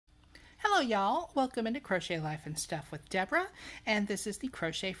Hello y'all, welcome into Crochet Life and Stuff with Deborah, and this is the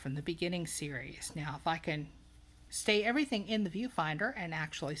Crochet from the Beginning series. Now if I can stay everything in the viewfinder and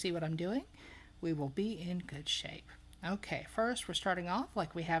actually see what I'm doing, we will be in good shape. Okay, first we're starting off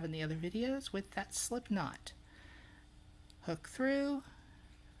like we have in the other videos with that slip knot. Hook through,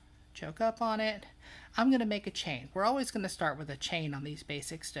 choke up on it. I'm going to make a chain. We're always going to start with a chain on these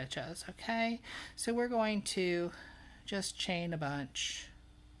basic stitches, okay? So we're going to just chain a bunch.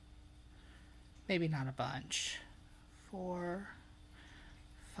 Maybe not a bunch. 4,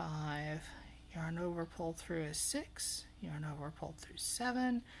 5, yarn over, pull through is 6, yarn over, pull through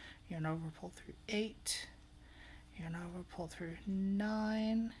 7, yarn over, pull through 8, yarn over, pull through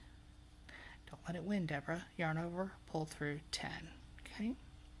 9. Don't let it win, Deborah. Yarn over, pull through 10. Okay.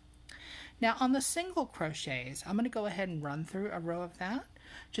 Now on the single crochets, I'm going to go ahead and run through a row of that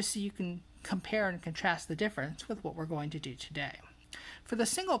just so you can compare and contrast the difference with what we're going to do today. For the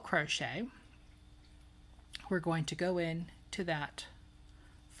single crochet, we're going to go in to that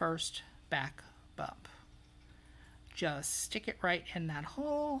first back bump. Just stick it right in that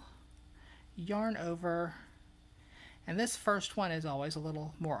hole, yarn over, and this first one is always a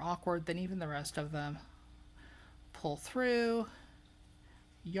little more awkward than even the rest of them. Pull through,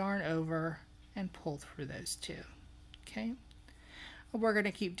 yarn over, and pull through those two. Okay, we're going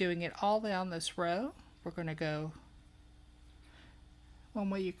to keep doing it all down this row. We're going to go, one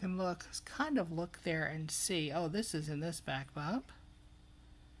way you can look is kind of look there and see, oh, this is in this back bump.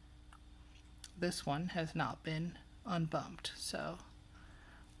 This one has not been unbumped, so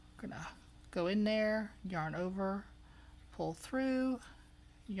we're gonna go in there, yarn over, pull through,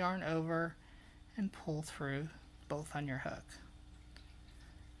 yarn over, and pull through both on your hook.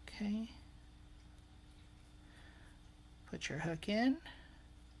 Okay, put your hook in,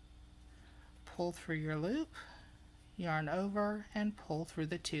 pull through your loop, yarn over, and pull through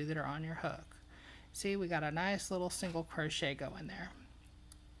the two that are on your hook. See, we got a nice little single crochet going there.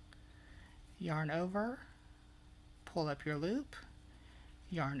 Yarn over, pull up your loop,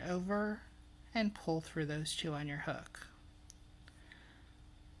 yarn over, and pull through those two on your hook.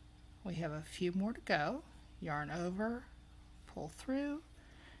 We have a few more to go. Yarn over, pull through,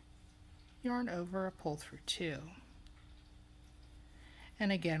 yarn over, pull through two.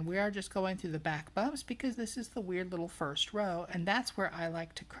 And again, we are just going through the back bumps because this is the weird little first row, and that's where I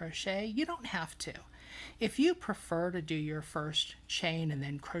like to crochet. You don't have to. If you prefer to do your first chain and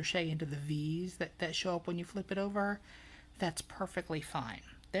then crochet into the V's that show up when you flip it over, that's perfectly fine.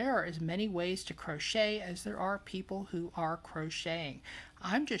 There are as many ways to crochet as there are people who are crocheting.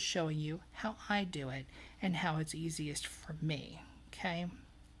 I'm just showing you how I do it and how it's easiest for me, okay?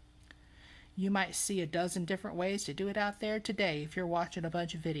 You might see a dozen different ways to do it out there today if you're watching a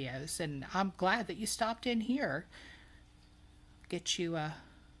bunch of videos, and I'm glad that you stopped in here. Get you a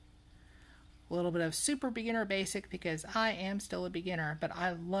little bit of super beginner basic because I am still a beginner, but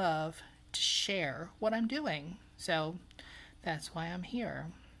I love to share what I'm doing. So that's why I'm here.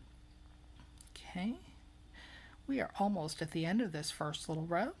 Okay, we are almost at the end of this first little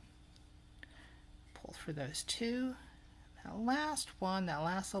row. Pull through those two. That last one, that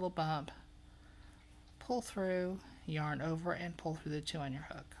last little bump, pull through, yarn over, and pull through the two on your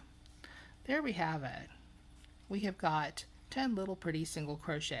hook. There we have it. We have got 10 little pretty single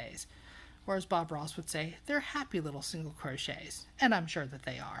crochets, or as Bob Ross would say, they're happy little single crochets, and I'm sure that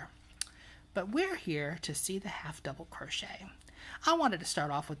they are. But we're here to see the half double crochet. I wanted to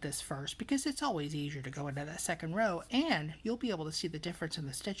start off with this first because it's always easier to go into that second row, and you'll be able to see the difference in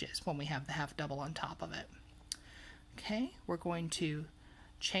the stitches when we have the half double on top of it. Okay, we're going to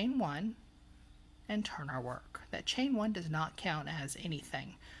chain one and turn our work. That chain one does not count as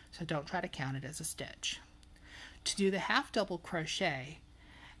anything, so don't try to count it as a stitch. To do the half double crochet,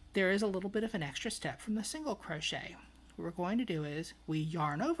 there is a little bit of an extra step from the single crochet. What we're going to do is we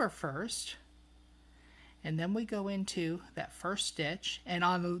yarn over first, and then we go into that first stitch, and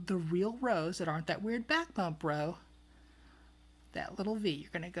on the real rows that aren't that weird back bump row, that little V,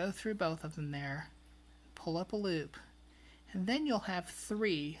 you're going to go through both of them there, pull up a loop, and then you'll have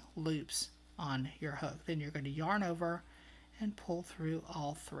 3 loops on your hook. Then you're going to yarn over and pull through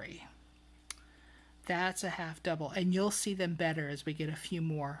all 3. That's a half double, and you'll see them better as we get a few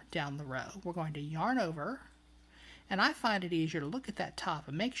more down the row. We're going to yarn over, and I find it easier to look at that top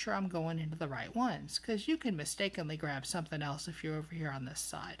and make sure I'm going into the right ones, because you can mistakenly grab something else if you're over here on this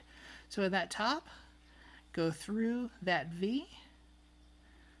side. So in that top, go through that V,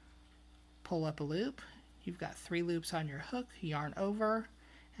 pull up a loop. You've got 3 loops on your hook, yarn over,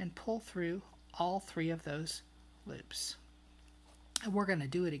 and pull through all 3 of those loops. And we're going to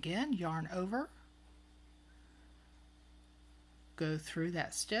do it again. Yarn over, go through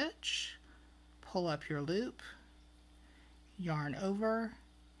that stitch, pull up your loop, yarn over,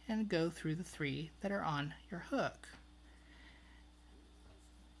 and go through the 3 that are on your hook.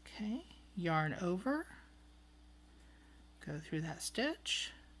 Okay, yarn over, go through that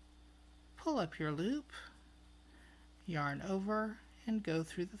stitch, pull up your loop, yarn over, and go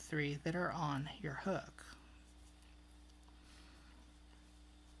through the 3 that are on your hook.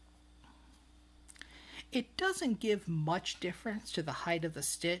 It doesn't give much difference to the height of the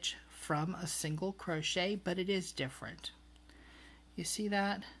stitch from a single crochet, but it is different. You see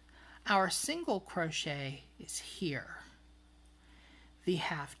that? Our single crochet is here. The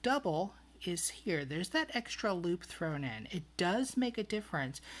half double is here. There's that extra loop thrown in. It does make a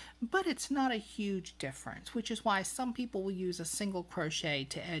difference, but it's not a huge difference, which is why some people will use a single crochet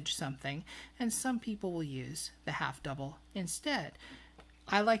to edge something, and some people will use the half double instead.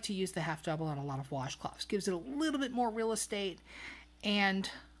 I like to use the half double on a lot of washcloths. Gives it a little bit more real estate, and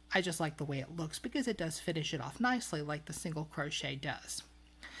I just like the way it looks because it does finish it off nicely like the single crochet does.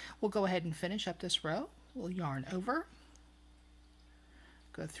 We'll go ahead and finish up this row. We'll yarn over,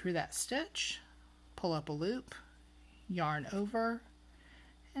 go through that stitch, pull up a loop, yarn over,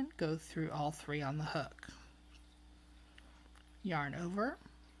 and go through all 3 on the hook. Yarn over,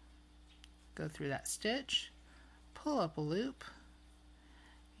 go through that stitch, pull up a loop,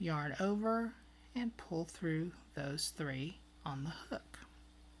 yarn over, and pull through those 3 on the hook.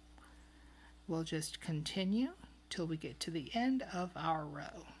 We'll just continue till we get to the end of our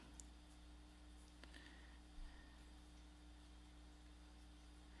row.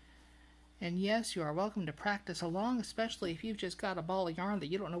 And yes, you are welcome to practice along, especially if you've just got a ball of yarn that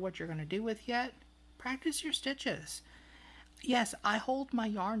you don't know what you're going to do with yet. Practice your stitches. Yes, I hold my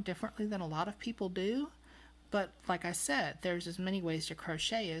yarn differently than a lot of people do, but like I said, there's as many ways to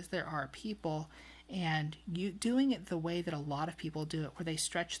crochet as there are people, and you doing it the way that a lot of people do it, where they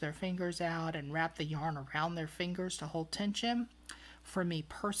stretch their fingers out and wrap the yarn around their fingers to hold tension, for me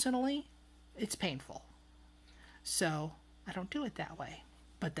personally, it's painful. So I don't do it that way,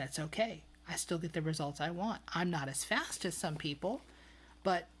 but that's okay. I still get the results I want. I'm not as fast as some people,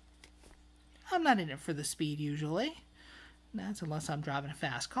 but I'm not in it for the speed usually. That's unless I'm driving a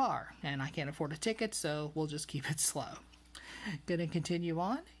fast car, and I can't afford a ticket, so we'll just keep it slow. Gonna continue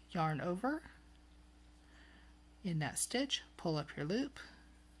on, yarn over, in that stitch, pull up your loop,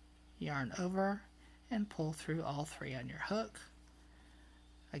 yarn over, and pull through all 3 on your hook.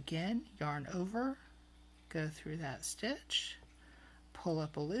 Again, yarn over, go through that stitch, pull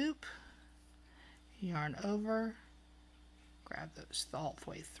up a loop, yarn over, grab those all the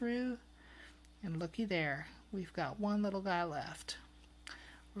way through, and looky there, we've got one little guy left.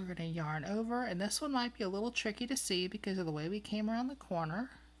 We're going to yarn over, and this one might be a little tricky to see because of the way we came around the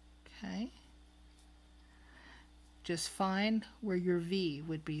corner. Okay. Just find where your V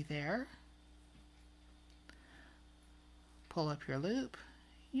would be there. Pull up your loop,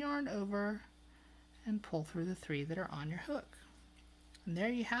 yarn over, and pull through the 3 that are on your hook. And there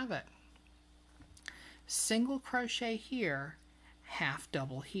you have it. Single crochet here, half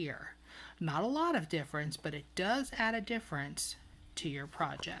double here. Not a lot of difference, but it does add a difference to your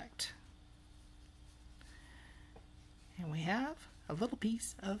project. And we have a little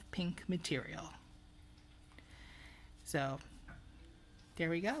piece of pink material. So there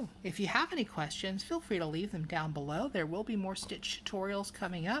we go. If you have any questions, feel free to leave them down below. There will be more stitch tutorials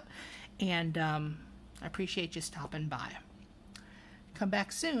coming up, and I appreciate you stopping by. Come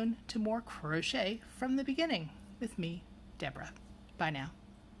back soon to more crochet from the beginning with me, Deborah. Bye now.